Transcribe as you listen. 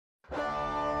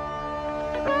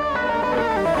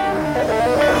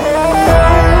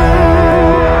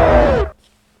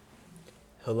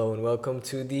welcome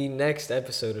to the next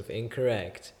episode of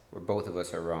Incorrect. Where both of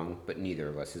us are wrong, but neither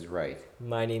of us is right.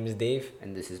 My name is Dave.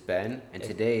 And this is Ben, and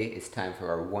today it's time for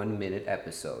our 1 minute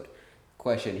episode.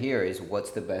 Question here is, what's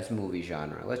the best movie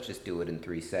genre? Let's just do it in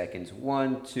 3 seconds.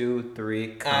 1, 2,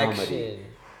 3, comedy. Action.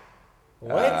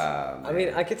 What? I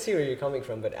mean, I could see where you're coming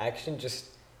from, but action just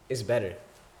is better.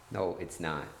 No, it's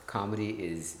not. Comedy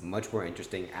is much more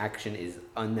interesting. Action is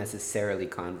unnecessarily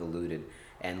convoluted.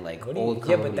 And like old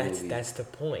comedy but movies. that's the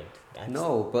point.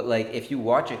 No, but like if you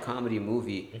watch a comedy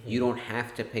movie, you don't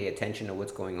have to pay attention to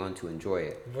what's going on to enjoy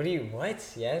it.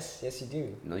 What? Yes, you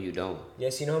do. No, you don't.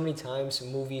 Yes, you know how many times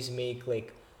movies make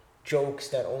like jokes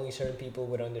that only certain people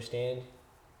would understand?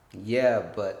 Yeah,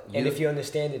 but and if you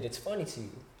understand it, it's funny to you.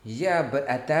 Yeah, but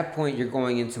at that point, you're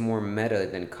going into more meta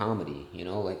than comedy, you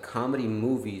know? Like, comedy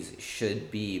movies should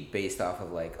be based off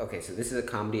of, like, okay, so this is a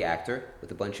comedy actor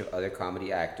with a bunch of other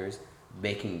comedy actors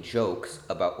making jokes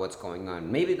about what's going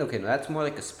on. Maybe, okay, no, that's more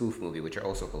like a spoof movie, which are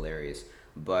also hilarious.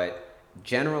 But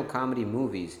general comedy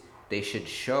movies, they should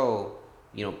show,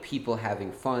 you know, people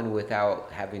having fun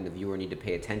without having the viewer need to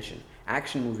pay attention.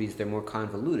 Action movies, they're more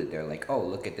convoluted. They're like, oh,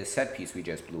 look at this set piece we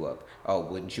just blew up. Oh,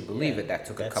 wouldn't you believe it? That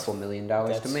took a couple $1 million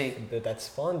to make. But that's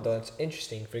fun, though. It's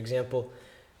interesting. For example,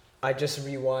 I just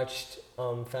rewatched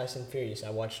Fast and Furious.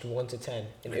 I watched 1 to 10,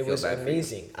 and it was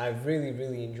amazing. I really,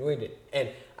 really enjoyed it. And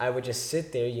I would just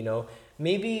sit there, you know.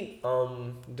 Maybe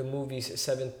the movies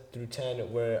 7 through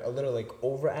 10 were a little like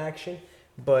over action,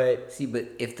 but see, but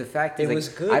if the fact is, it was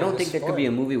good. I don't think there could be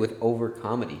a movie with over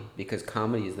comedy because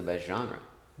comedy is the best genre.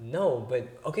 No, but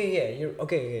okay, yeah, you're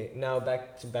okay. Now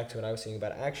back to what I was saying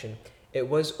about action. It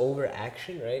was over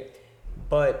action, right?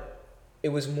 But it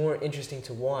was more interesting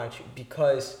to watch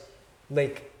because,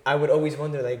 like, I would always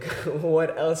wonder, like,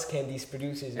 what else can these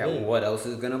producers make? What else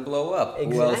is gonna blow up?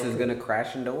 Exactly. Who else is gonna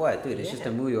crash into what? Dude, it's just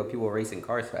a movie about people racing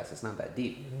cars fast. It's not that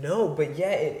deep. No, but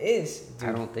yeah, it is. Dude.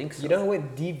 I don't think so. You know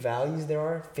what deep values there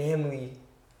are? Family.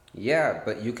 Yeah,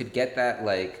 but you could get that,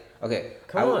 like, okay.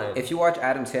 Come on. If you watch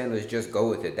Adam Sandler's Just Go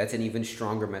With It, that's an even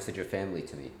stronger message of family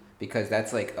to me. Because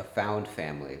that's like a found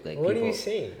family. Like, what are you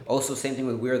saying? Also, same thing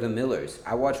with We're the Millers.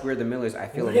 I watched We're the Millers. I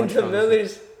feel We're the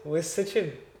Millers was such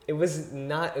a... It was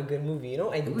not a good movie. You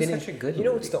know, it was such a good movie. You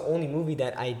know, it's the only movie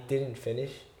that I didn't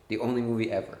finish. The only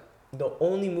movie ever. The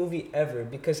only movie ever,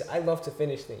 because I love to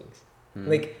finish things.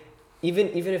 Like, even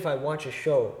if I watch a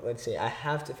show, let's say, I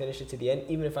have to finish it to the end,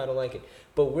 even if I don't like it.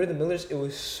 But We're the Millers, it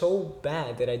was so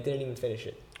bad that I didn't even finish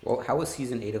it. Well, how was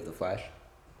season 8 of The Flash?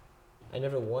 I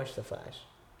never watched The Flash.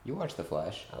 You watched The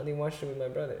Flash. I only watched it with my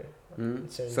brother.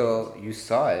 So you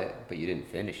saw it, but you didn't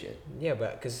finish it. Yeah,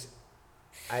 but because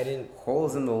I didn't...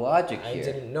 Holes in the logic here. I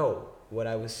didn't know. What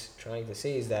I was trying to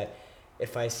say is that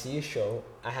if I see a show,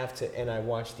 I have to... And I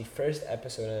watch the first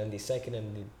episode and then the second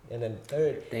and then the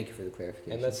third. Thank you for the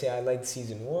clarification. And let's say I liked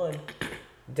season 1,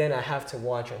 then I have to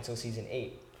watch until season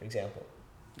 8, for example.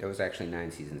 There was actually 9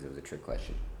 seasons. It was a trick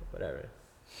question. Whatever.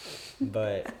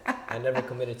 But I never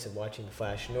committed to watching The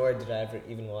Flash, nor did I ever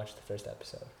even watch the first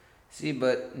episode. See,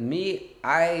 but me,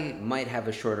 I might have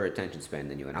a shorter attention span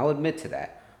than you, and I'll admit to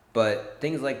that. But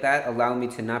things like that allow me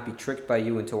to not be tricked by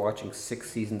you into watching 6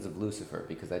 seasons of Lucifer,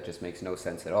 because that just makes no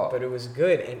sense at all. But it was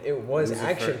good, and it was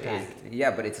action-packed.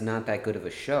 Yeah, but it's not that good of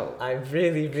a show. I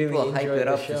really, really People enjoyed hype it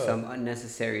up the show. to some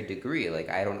unnecessary degree. Like,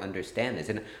 I don't understand this.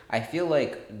 And I feel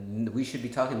like we should be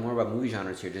talking more about movie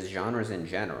genres here, just genres in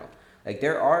general. Like,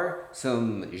 there are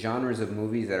some genres of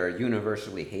movies that are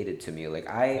universally hated to me. Like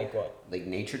what? Like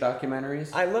nature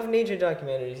documentaries. I love nature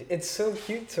documentaries. It's so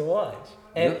cute to watch.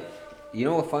 And you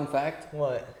know a fun fact?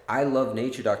 What? I love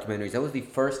nature documentaries. That was the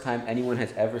first time anyone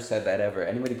has ever said that ever.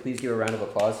 Anybody please give a round of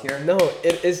applause here? No,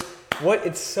 it is... What?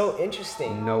 It's so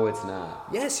interesting. No, it's not.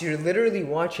 Yes, you're literally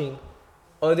watching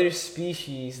other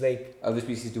species, like... Other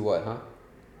species do what, huh?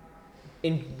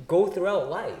 Go throughout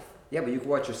life. Yeah, but you can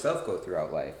watch yourself go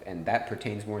throughout life, and that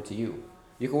pertains more to you.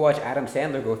 You can watch Adam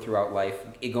Sandler go throughout life,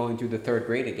 going through the 3rd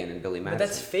grade again in Billy Madison. But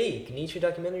that's fake. Nature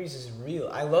documentaries is real.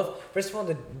 I love, first of all,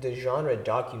 the genre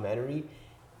documentary.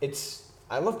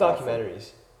 I love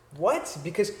documentaries. What?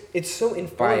 Because it's so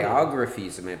informative.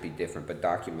 Biographies might be different, but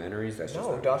documentaries, that's just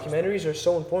not documentaries are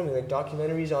so informative. Like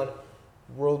documentaries on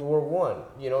World War One.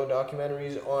 You know,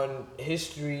 documentaries on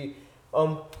history.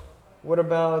 What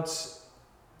about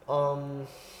No.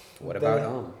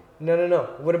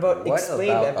 What about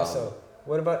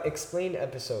What about explained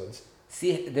episodes?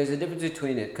 See, there's a difference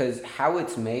between it, because how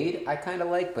it's made, I kind of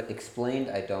like, but explained,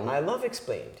 I don't. I love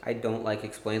explained. I don't like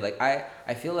explained. Like,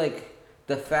 I feel like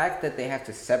the fact that they have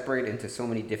to separate into so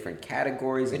many different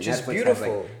categories, which and is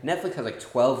beautiful. Netflix has like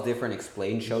 12 different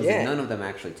explained shows, and none of them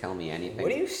actually tell me anything.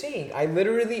 What are you saying? I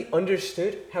literally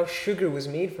understood how sugar was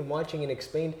made from watching an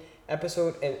explained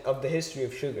episode of the history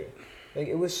of sugar. Like,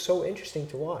 it was so interesting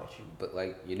to watch. But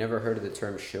like, you never heard of the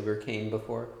term sugar cane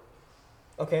before?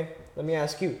 Okay, let me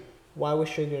ask you, why was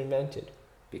sugar invented?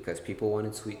 Because people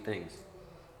wanted sweet things.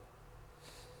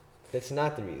 That's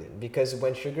not the reason. Because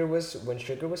when sugar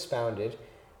was founded,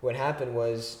 what happened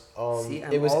was See,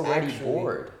 I'm it was already actually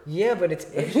bored. Yeah, but it's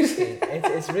interesting.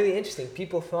 it's really interesting.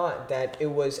 People thought that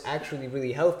it was actually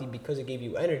really healthy because it gave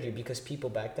you energy. Because people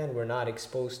back then were not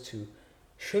exposed to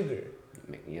sugar.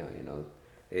 Yeah,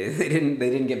 they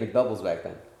didn't get McDoubles back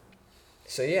then.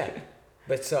 So yeah,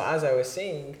 but so as I was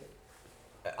saying,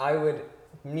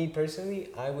 me personally,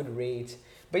 I would rate.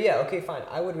 But yeah, okay, fine.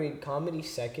 I would rate comedy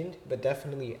second, but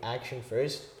definitely action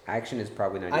first. Action is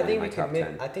probably not even in my top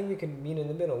 10. I think we could meet in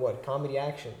the middle. What? Comedy,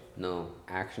 action? No,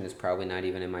 action is probably not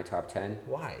even in my top 10.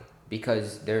 Why?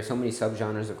 Because there are so many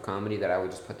subgenres of comedy that I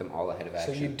would just put them all ahead of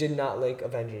action. So you did not like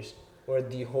Avengers or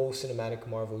the whole cinematic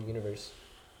Marvel universe?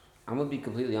 I'm going to be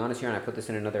completely honest here, and I put this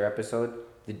in another episode.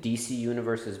 The DC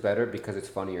universe is better because it's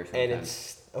funnier sometimes. And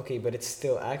it's... Okay, but it's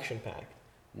still action-packed.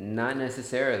 Not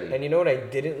necessarily. And you know what I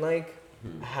didn't like?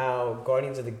 How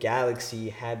Guardians of the Galaxy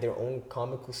had their own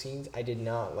comical scenes. I did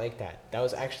not like that. That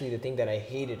was actually the thing that I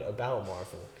hated about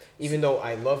Marvel. Even though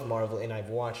I love Marvel and I've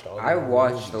watched all the I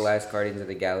watched movies. the last Guardians of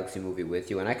the Galaxy movie with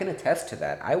you, and I can attest to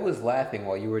that. I was laughing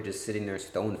while you were just sitting there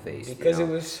stone-faced. Because it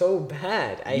was so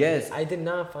bad. I did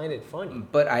not find it funny.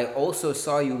 But I also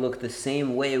saw you look the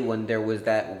same way when there was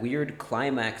that weird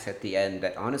climax at the end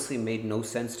that honestly made no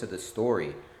sense to the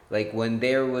story. Like, when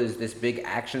there was this big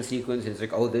action sequence, and it's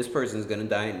like, oh, this person's gonna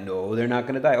die. No, they're not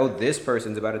gonna die. Oh, this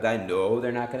person's about to die. No,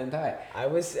 they're not gonna die. I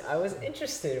was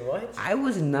interested. What? I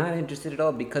was not interested at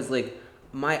all because, like,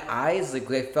 my eyes, like,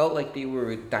 they felt like they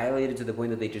were dilated to the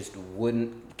point that they just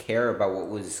wouldn't care about what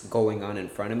was going on in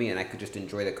front of me, and I could just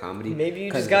enjoy the comedy. Maybe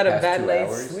you just got a bad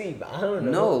night's sleep. I don't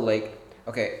know. No, like,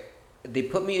 okay. They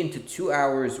put me into 2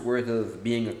 hours worth of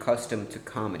being accustomed to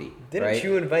comedy. Didn't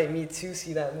you invite me to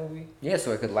see that movie? Yeah,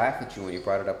 so I could laugh at you when you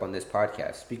brought it up on this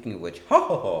podcast. Speaking of which,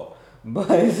 but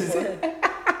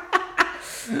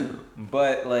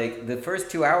but like the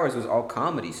first 2 hours was all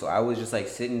comedy, so I was just like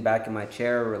sitting back in my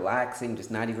chair, relaxing,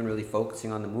 just not even really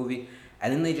focusing on the movie.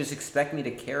 And then they just expect me to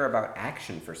care about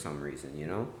action for some reason, you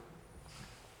know?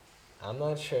 I'm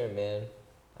not sure, man.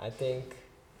 I think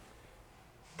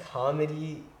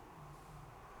comedy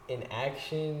in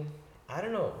action, I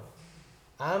don't know.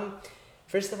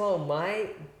 First of all,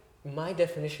 my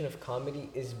definition of comedy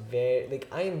is very, like,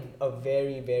 I am a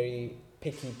very, very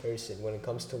picky person when it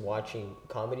comes to watching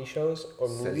comedy shows or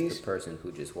movies. Says the person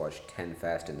who just watched 10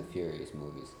 Fast and the Furious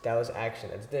movies. That was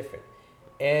action. That's different.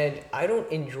 And I don't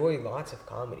enjoy lots of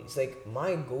comedies. Like,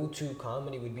 my go-to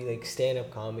comedy would be like stand-up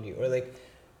comedy or like,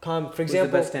 for example, who's the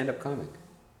best stand-up comic?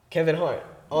 Kevin Hart.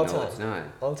 All time. No, it's not.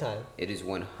 All time. It is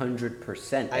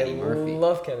 100% Eddie Murphy. I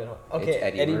love Kevin Hart. Okay,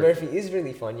 Eddie Murphy is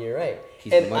really fun. You're right.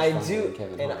 He's much funnier than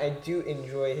Kevin Hart. And I do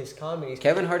enjoy his comedies.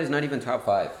 Kevin Hart is not even top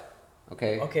 5.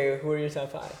 Okay. Okay, who are your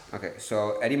top 5? Okay,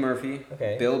 so Eddie Murphy.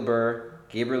 Okay. Bill Burr.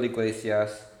 Gabriel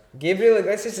Iglesias. Gabriel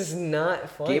Iglesias is not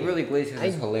funny. Gabriel Iglesias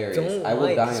is hilarious. I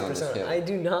will die on this hill. I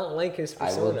do not like his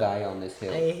persona. I will die on this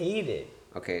hill. I hate it.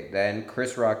 Okay, then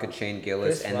Chris Rock and Shane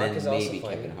Gillis, and then maybe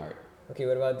Kevin Hart. Okay,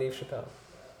 what about Dave Chappelle?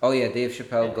 Oh yeah, Dave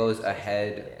Chappelle goes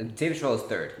ahead. Yeah. Dave Chappelle is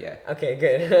third, yeah. Okay,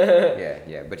 good.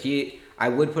 yeah, but I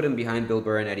would put him behind Bill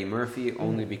Burr and Eddie Murphy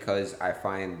only because I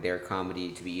find their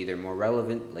comedy to be either more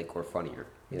relevant, like, or funnier.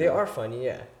 They are funny,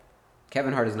 yeah.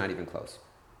 Kevin Hart is not even close.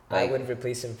 Like, I would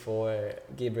replace him for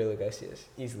Gabriel Iglesias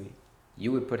easily.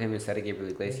 You would put him instead of Gabriel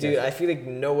Iglesias? Dude, I feel like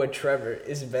Noah Trevor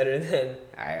is better than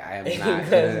I am not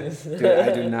dude,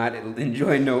 I do not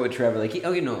enjoy Noah Trevor. Like,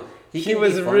 he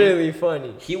was really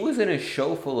funny. He was in a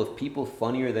show full of people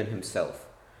funnier than himself.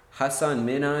 Hassan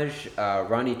Minhaj,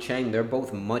 Ronnie Chang, they're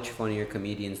both much funnier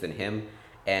comedians than him.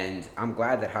 And I'm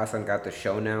glad that Hassan got the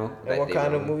show now. And what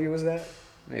kind of movie was that?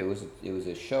 It was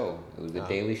a show. It was The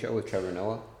Daily Show with Trevor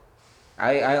Noah.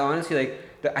 I honestly, like,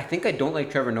 I think I don't like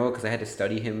Trevor Noah because I had to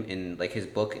study him in, like, his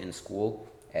book in school.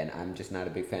 And I'm just not a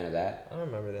big fan of that. I don't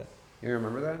remember that. You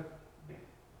remember that?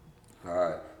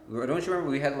 Don't you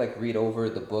remember we had to, like, read over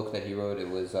the book that he wrote? It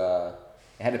was,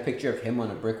 it had a picture of him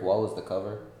on a brick wall as the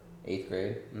cover. 8th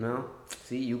grade. No?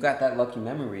 See, you got that lucky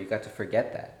memory where you got to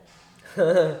forget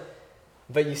that.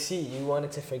 But you see, you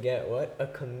wanted to forget what? A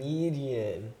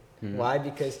comedian. Why?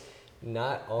 Because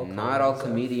Not all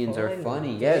comedians are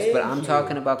funny. Yes, but I'm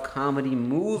talking about comedy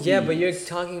movies. Yeah, but you're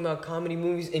talking about comedy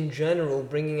movies in general,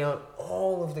 bringing out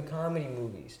all of the comedy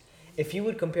movies. If you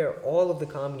would compare all of the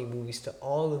comedy movies to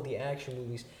all of the action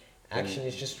movies, action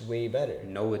is just way better.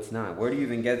 No, it's not. Where do you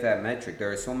even get that metric? There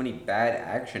are so many bad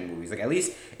action movies. Like, at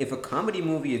least if a comedy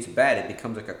movie is bad, it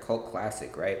becomes like a cult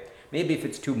classic, right? Maybe if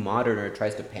it's too modern or it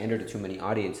tries to pander to too many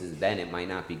audiences, then it might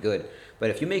not be good. But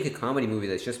if you make a comedy movie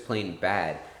that's just plain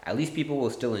bad, at least people will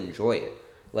still enjoy it.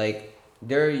 Like,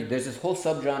 there's this whole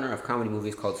subgenre of comedy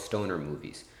movies called stoner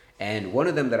movies. And one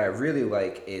of them that I really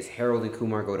like is Harold and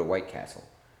Kumar Go to White Castle.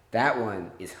 That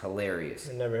one is hilarious.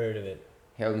 I've never heard of it.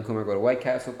 Harold and Kumar Go to White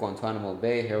Castle, Guantanamo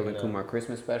Bay, Harold and Kumar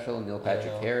Christmas Special, Neil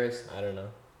Patrick Harris. I don't know.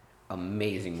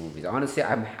 Amazing movies. Honestly,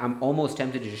 I'm almost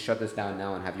tempted to just shut this down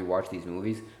now and have you watch these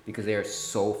movies because they are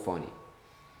so funny.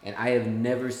 And I have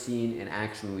never seen an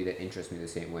action movie that interests me the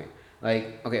same way.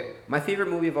 Like, okay, my favorite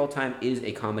movie of all time is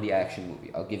a comedy action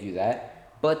movie. I'll give you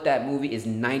that. But that movie is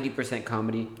 90%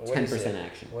 comedy, 10%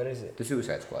 action. What is it? The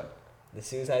Suicide Squad. The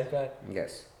Suicide Squad?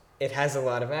 Yes. It has a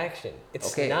lot of action.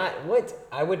 It's not what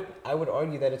I would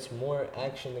argue that it's more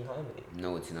action than comedy.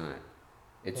 No, it's not.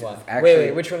 It's Why? actually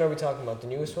wait, which one are we talking about? The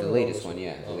newest one? The latest one,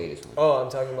 yeah, the latest one. Oh,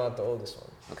 I'm talking about the oldest one.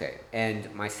 Okay,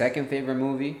 and my second favorite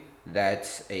movie,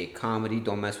 that's a comedy,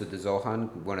 Don't Mess with the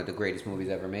Zohan, one of the greatest movies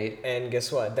ever made. And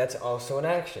guess what? That's also an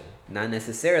action. Not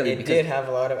necessarily. It did have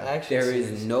a lot of action. There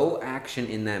is no action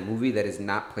in that movie that is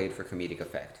not played for comedic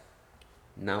effect.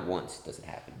 Not once does it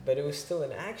happen. But it was still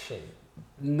an action.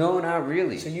 No, not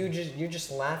really. So you're just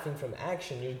laughing from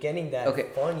action. You're getting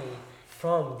that funny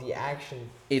from the action.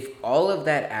 If all of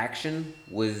that action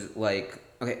was like,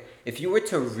 okay, if you were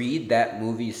to read that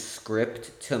movie's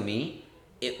script to me,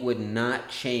 it would not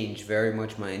change very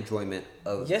much my enjoyment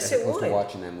of as opposed to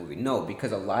watching that movie. No,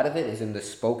 because a lot of it is in the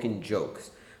spoken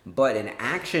jokes. But an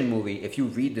action movie, if you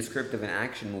read the script of an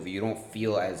action movie, you don't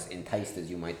feel as enticed as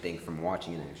you might think from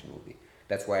watching an action movie.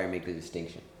 That's why I make the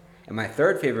distinction. And my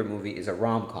third favorite movie is a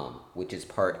rom-com, which is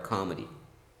part comedy.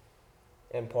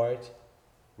 And part?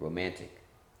 Romantic.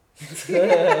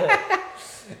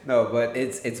 No, but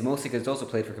it's mostly because it's also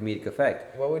played for comedic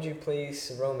effect. What would you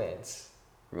place romance?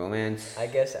 Romance? I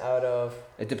guess out of...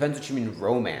 It depends what you mean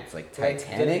romance. Like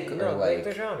Titanic or like...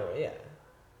 the genre, yeah.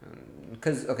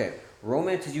 Because, okay,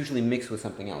 romance is usually mixed with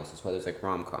something else. That's why there's like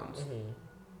rom-coms.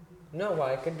 Mm-hmm. No,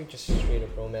 why? It could be just straight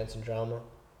up romance and drama.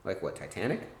 Like what,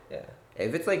 Titanic? Yeah.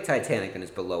 If it's like Titanic, then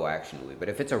it's below action movie. But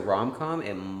if it's a rom-com,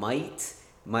 it might...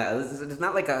 It's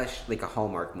not like a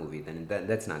Hallmark movie, then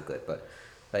that's not good. But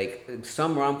like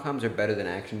some rom-coms are better than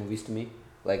action movies to me.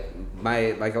 Like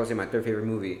I was saying, my third favorite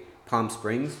movie, Palm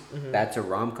Springs, that's a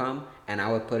rom-com, and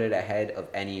I would put it ahead of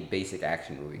any basic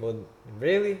action movie. Well,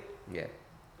 really? Yeah.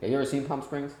 Have you ever seen Palm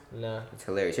Springs? Nah. It's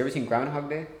hilarious. You ever seen Groundhog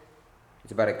Day?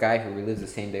 It's about a guy who relives the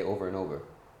same day over and over.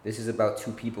 This is about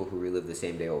two people who relive the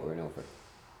same day over and over.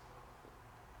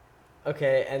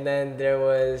 Okay, and then there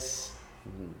was...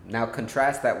 Now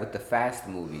contrast that with the Fast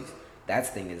movies. That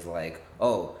thing is like,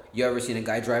 oh, you ever seen a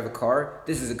guy drive a car?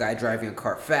 This is a guy driving a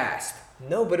car fast.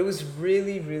 No, but it was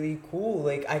really, really cool.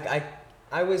 Like,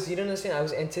 I was, you don't understand, I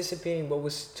was anticipating what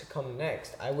was to come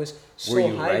next. I was so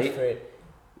hyped for it.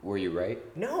 Were you right?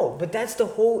 No, but that's the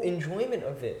whole enjoyment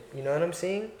of it. You know what I'm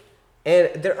saying?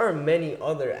 And there are many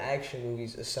other action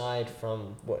movies aside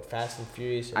from, Fast and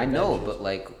Furious and I know, but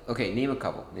like, okay, name a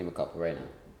couple right now.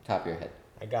 Top of your head.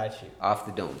 I got you. Off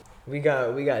the dome. We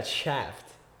got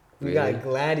Shaft. We got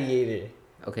Gladiator.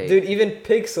 Okay. Dude, even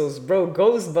Pixels, bro.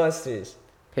 Ghostbusters.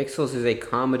 Pixels is a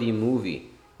comedy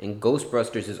movie, and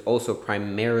Ghostbusters is also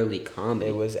primarily comedy.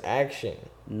 It was action.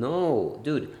 No,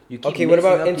 dude. You keep what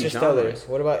about Interstellar?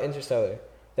 What about Interstellar?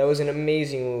 That was an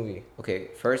amazing movie. Okay,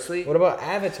 firstly... What about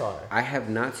Avatar? I have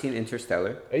not seen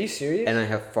Interstellar. Are you serious? And I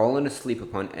have fallen asleep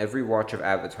upon every watch of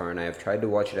Avatar, and I have tried to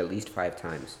watch it at least 5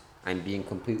 times. I'm being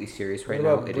completely serious right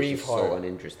now. It is just so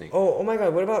uninteresting. Oh my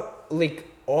god, what about, like,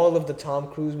 all of the Tom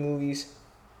Cruise movies?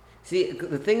 See,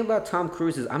 the thing about Tom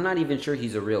Cruise is I'm not even sure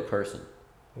he's a real person.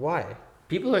 Why?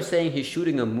 People are saying he's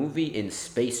shooting a movie in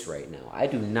space right now. I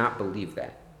do not believe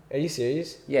that. Are you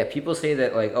serious? Yeah, people say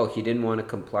that, like, oh, he didn't want to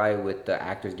comply with the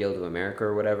Actors Guild of America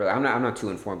or whatever. I'm not too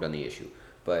informed on the issue.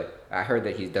 But I heard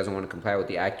that he doesn't want to comply with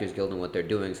the Actors Guild and what they're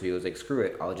doing, so he was like, screw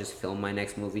it, I'll just film my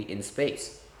next movie in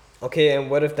space. Okay, and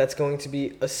what if that's going to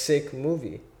be a sick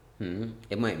movie?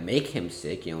 It might make him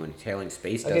sick, entailing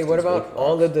space dust. Okay, what about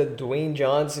all of the Dwayne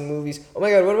Johnson movies? Oh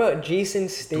my god, what about Jason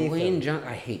Statham?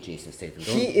 I hate Jason Statham.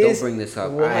 Don't bring this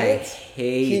up. What? I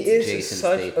hate Jason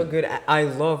Statham. I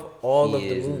love all of the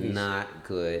movies. He is not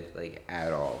good, like,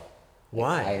 at all.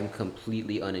 Why? I am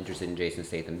completely uninterested in Jason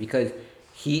Statham because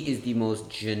He is the most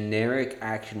generic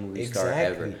action movie star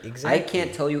ever. Exactly. I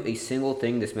can't tell you a single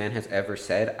thing this man has ever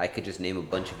said. I could just name a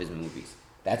bunch of his movies.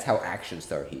 That's how action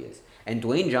star he is. And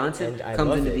Dwayne Johnson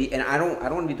comes into the, and I don't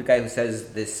want to be the guy who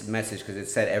says this message because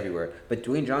it's said everywhere. But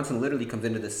Dwayne Johnson literally comes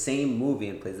into the same movie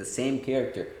and plays the same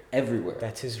character everywhere.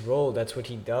 That's his role. That's what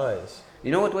he does.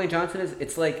 You know what Dwayne Johnson is?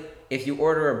 It's like if you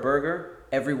order a burger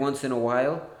every once in a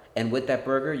while, and with that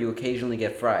burger you occasionally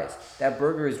get fries. That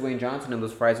burger is Dwayne Johnson, and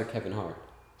those fries are Kevin Hart.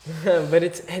 But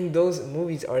those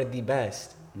movies are the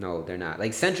best. No, they're not.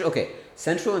 Like Central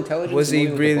Intelligence was a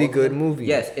really good movie.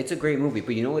 Yes, it's a great movie.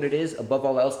 But you know what it is? Above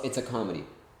all else, it's a comedy.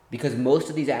 Because most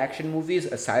of these action movies,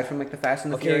 aside from like the Fast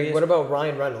and the Furious. Okay, what about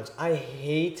Ryan Reynolds? I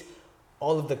hate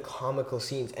all of the comical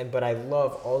scenes, but I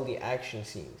love all the action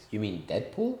scenes. You mean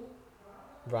Deadpool?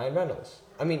 Ryan Reynolds.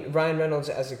 I mean Ryan Reynolds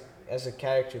as a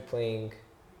character playing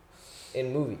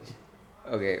in movies.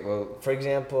 Okay, well, for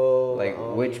example, like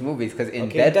which movies? Because in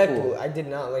Deadpool, I did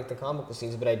not like the comical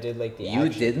scenes, but I did like the action. You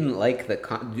didn't like the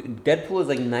Deadpool is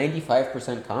like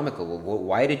 95% comical. Well,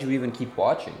 why did you even keep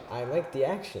watching? I like the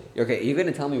action. Okay, you're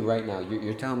gonna tell me right now.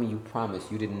 You're telling me you promise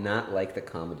you did not like the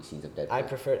comedy scenes of Deadpool. I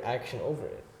preferred action over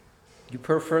it. You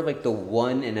prefer like the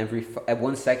 1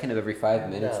 second of every 5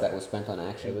 minutes that was spent on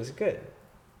action. It was good.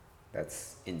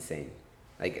 That's insane.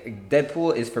 Like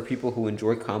Deadpool is for people who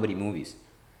enjoy comedy movies.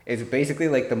 It's basically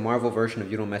like the Marvel version of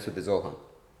You Don't Mess with the Zohan.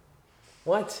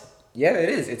 What? Yeah, it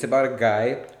is. It's about a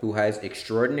guy who has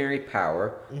extraordinary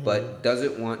power, but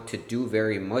doesn't want to do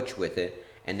very much with it.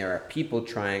 And there are people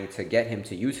trying to get him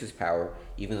to use his power,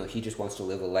 even though he just wants to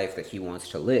live a life that he wants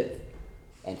to live.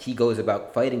 And he goes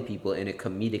about fighting people in a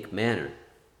comedic manner.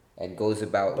 And goes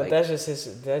about But that's just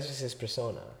his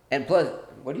persona. And plus,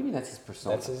 what do you mean that's his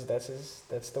persona?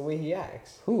 That's the way he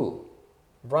acts. Who?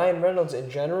 Ryan Reynolds in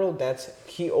general,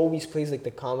 he always plays like the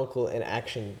comical and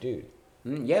action dude.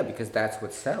 Yeah, because that's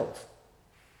what sells.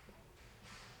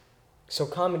 So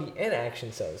comedy and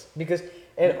action sells because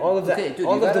all of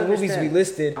the movies we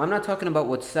listed. I'm not talking about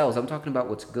what sells. I'm talking about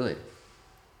what's good.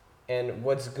 And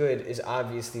what's good is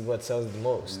obviously what sells the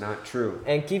most. Not true.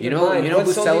 And keep in mind,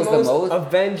 who sells the most?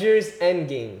 Avengers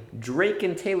Endgame. Drake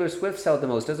and Taylor Swift sell the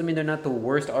most. Doesn't mean they're not the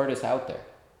worst artists out there.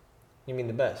 You mean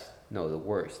the best? No, the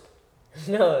worst.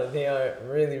 No, they are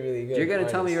really, really good. You're going to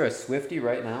tell me you're a Swiftie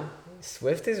right now?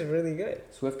 Swift is really good.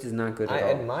 Swift is not good at all.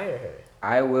 I admire her.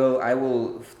 I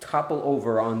will topple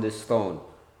over on this throne.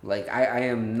 Like, I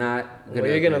am not going to... Well,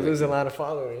 you're going to lose a lot of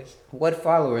followers. What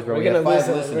followers, bro? We have 5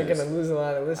 listeners. We're going to lose a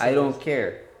lot of listeners. I don't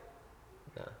care.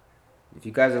 No. If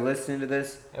you guys are listening to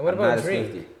this, and what about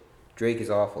Drake? Swiftie. Drake is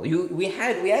awful. We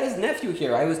had his nephew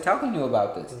here. I was telling you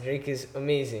about this. Drake is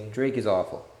amazing. Drake is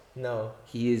awful. No.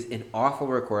 He is an awful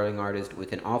recording artist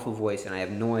with an awful voice, and I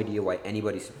have no idea why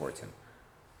anybody supports him.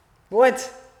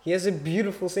 What? He has a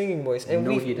beautiful singing voice. And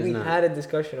no, we had a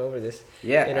discussion over this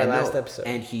in our last episode.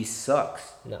 And he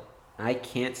sucks. No. I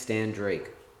can't stand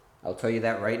Drake. I'll tell you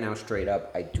that right now straight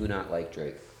up. I do not like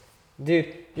Drake.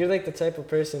 Dude, you're like the type of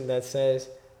person that says,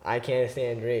 I can't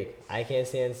stand Drake. I can't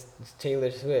stand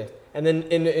Taylor Swift. And then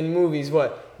in movies,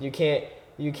 what? You can't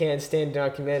stand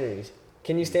documentaries.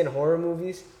 Can you stand horror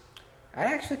movies? It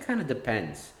actually kind of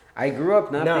depends. I grew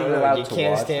up not being allowed to watch. No, you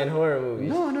can't stand horror movies.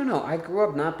 No. I grew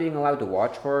up not being allowed to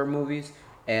watch horror movies,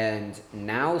 and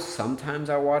now sometimes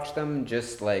I watch them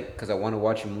just like because I want to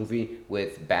watch a movie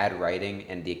with bad writing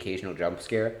and the occasional jump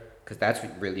scare, because that's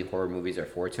what really horror movies are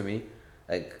for to me.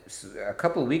 Like a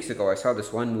couple of weeks ago, I saw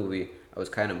this one movie. I was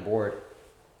kind of bored,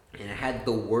 and it had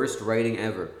the worst writing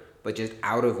ever. But just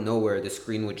out of nowhere, the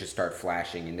screen would just start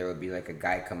flashing, and there would be like a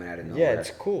guy coming out of nowhere. Yeah,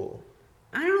 it's cool.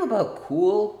 I don't know about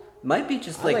cool. Might be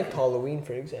just like... I liked Halloween,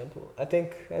 for example. I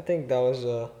think that was...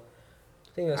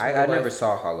 I never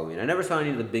saw Halloween. I never saw any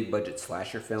of the big budget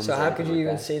slasher films. So how could you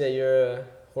even say that you're a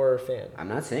horror fan? I'm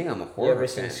not saying I'm a horror fan. You ever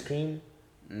seen Scream?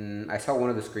 I saw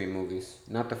one of the Scream movies,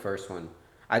 not the first one.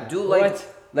 I do like...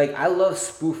 What? Like, I love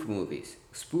spoof movies.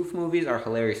 Spoof movies are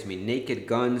hilarious to me. Naked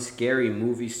Gun, scary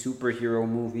movie, superhero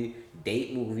movie,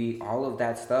 date movie, all of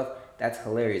that stuff. That's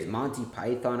hilarious. Monty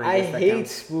Python, I guess that hate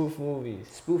counts. spoof movies.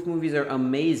 Spoof movies are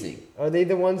amazing. Are they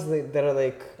the ones that are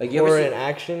like horror and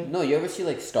action? No, you ever see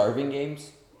like Starving Games?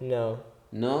 No.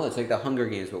 No, it's like the Hunger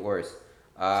Games, but worse.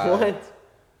 What?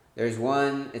 There's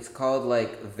one, it's called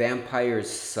like Vampires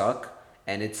Suck,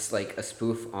 and it's like a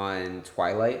spoof on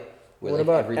Twilight. Where, what like,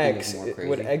 about everything X? Is more crazy.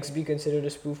 Would X be considered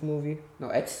a spoof movie? No,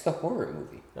 X is a horror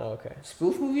movie. Oh, okay.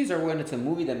 Spoof movies are when it's a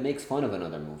movie that makes fun of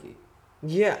another movie.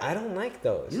 Yeah, I don't like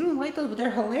those. You don't like those, but they're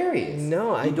hilarious.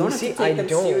 No, you don't have to take them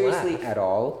seriously at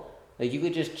all. Like you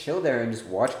could just chill there and just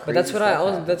watch crazy But that's what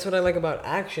stuff that's what I like about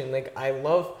action. Like I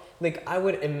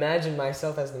would imagine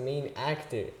myself as the main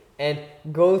actor, and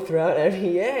go throughout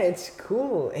every. Yeah, it's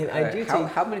cool, and I do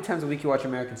how many times a week you watch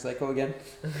American Psycho again?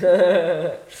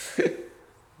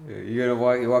 You're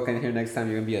walk in here next time.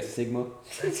 You're gonna be a Sigma.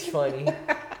 That's funny.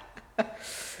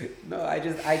 No,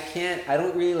 I can't. I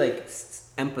don't really like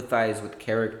empathize with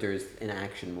characters in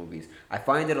action movies. I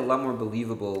find it a lot more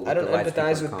believable. I don't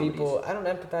empathize with people. I don't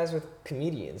empathize with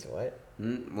comedians. What?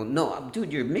 Well, no,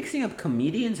 dude, you're mixing up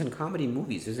comedians and comedy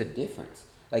movies. There's a difference.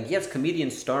 Like, yes,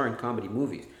 comedians star in comedy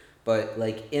movies, but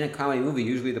like in a comedy movie,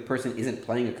 usually the person isn't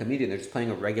playing a comedian; they're just playing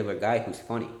a regular guy who's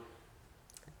funny.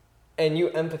 And you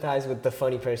empathize with the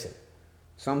funny person.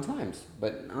 Sometimes,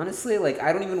 but honestly, like,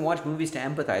 I don't even watch movies to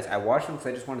empathize. I watch them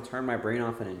because I just want to turn my brain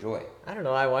off and enjoy. I don't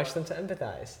know. I watch them to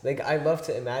empathize. Like, I love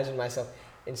to imagine myself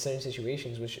in certain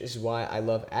situations, which is why I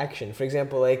love action. For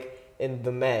example, like in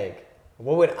The Meg,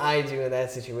 what would I do in that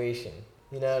situation?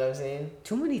 You know what I'm saying?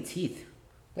 Too many teeth.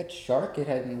 That shark, it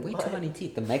had way too many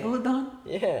teeth. The megalodon?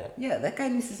 Yeah. Yeah, that guy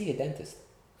needs to see a dentist.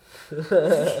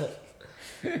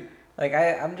 Like,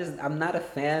 I'm not a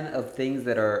fan of things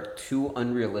that are too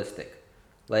unrealistic.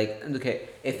 Like, okay,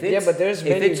 but there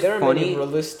are many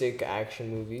realistic action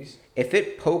movies. If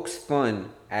it pokes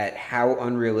fun at how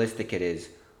unrealistic it is,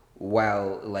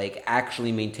 while like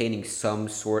actually maintaining some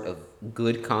sort of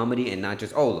good comedy and not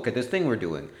just, oh, look at this thing we're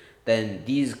doing, then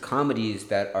these comedies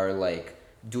that are like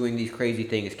doing these crazy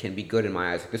things can be good in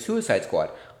my eyes. Like the Suicide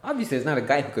Squad. Obviously, there's not a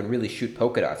guy who can really shoot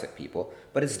polka dots at people,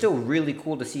 but it's still really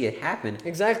cool to see it happen.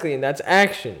 Exactly, and that's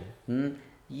action.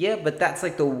 Yeah, but that's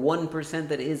like the 1%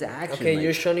 that is action. Okay, like,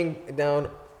 you're shutting down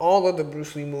all of the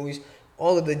Bruce Lee movies,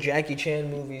 all of the Jackie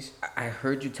Chan movies. I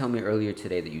heard you tell me earlier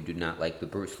today that you do not like the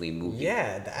Bruce Lee movie.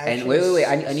 Yeah, the action. And wait.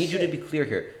 I need you to be clear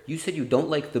here. You said you don't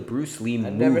like the Bruce Lee movie.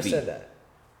 I never said that.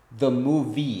 The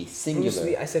movie, singular. Bruce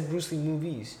Lee, I said Bruce Lee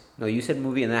movies. No, you said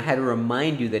movie, and I had to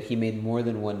remind you that he made more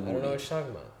than one movie. I don't know what you're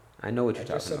talking about. I know what you're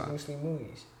talking about. I just said about. Bruce Lee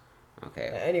movies. Okay.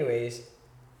 Anyways,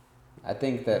 I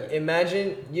think that.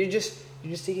 Imagine you're just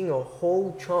taking a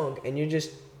whole chunk and you're just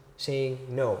saying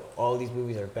no, all these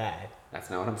movies are bad. That's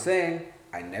not what I'm saying.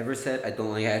 I never said I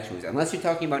don't like action movies. Unless you're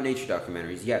talking about nature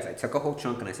documentaries. Yes, I took a whole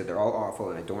chunk and I said they're all awful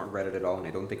and I don't regret it at all, and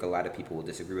I don't think a lot of people will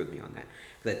disagree with me on that.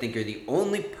 Because I think you're the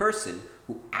only person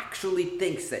who actually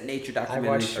thinks that nature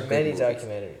documentaries are good movies. I watched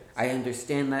many documentaries. I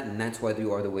understand that, and that's why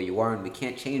you are the way you are, and we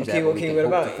can't change that, but what we can hope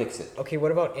about, to fix it. Okay,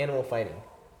 what about animal fighting?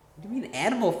 What do you mean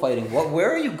animal fighting?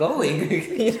 Where are you going?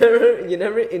 you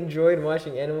never enjoyed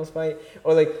watching animals fight?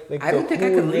 Or like I don't think I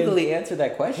could legally answer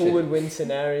that question. Who would win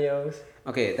scenarios?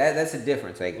 Okay, that's a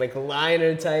difference. Like lion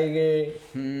or tiger,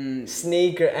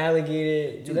 snake or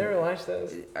alligator. Did you ever watch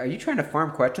those? Are you trying to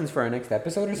farm questions for our next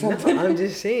episode or something? No, I'm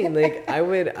just saying. Like I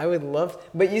would love.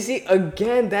 But you see,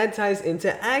 again, that ties into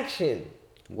action.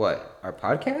 What? Our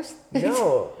podcast?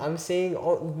 No, I'm saying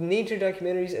all nature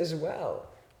documentaries as well.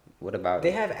 What about they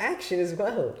have action as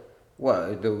well.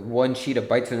 What? The one cheetah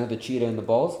bites another cheetah in the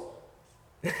balls?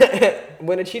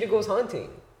 When a cheetah goes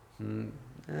hunting.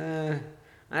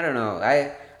 I don't know.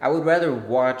 I would rather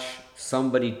watch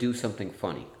somebody do something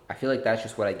funny. I feel like that's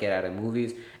just what I get out of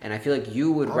movies, and I feel like you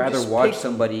would rather watch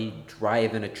somebody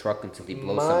drive in a truck until he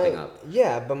blows something up.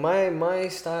 Yeah, but my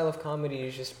style of comedy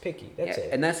is just picky. That's it.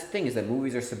 And that's the thing, is that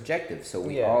movies are subjective, so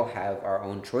we all have our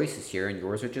own choices here, and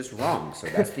yours are just wrong. So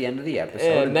that's the end of the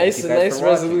episode. Nice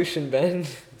resolution, Ben.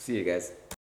 See you guys.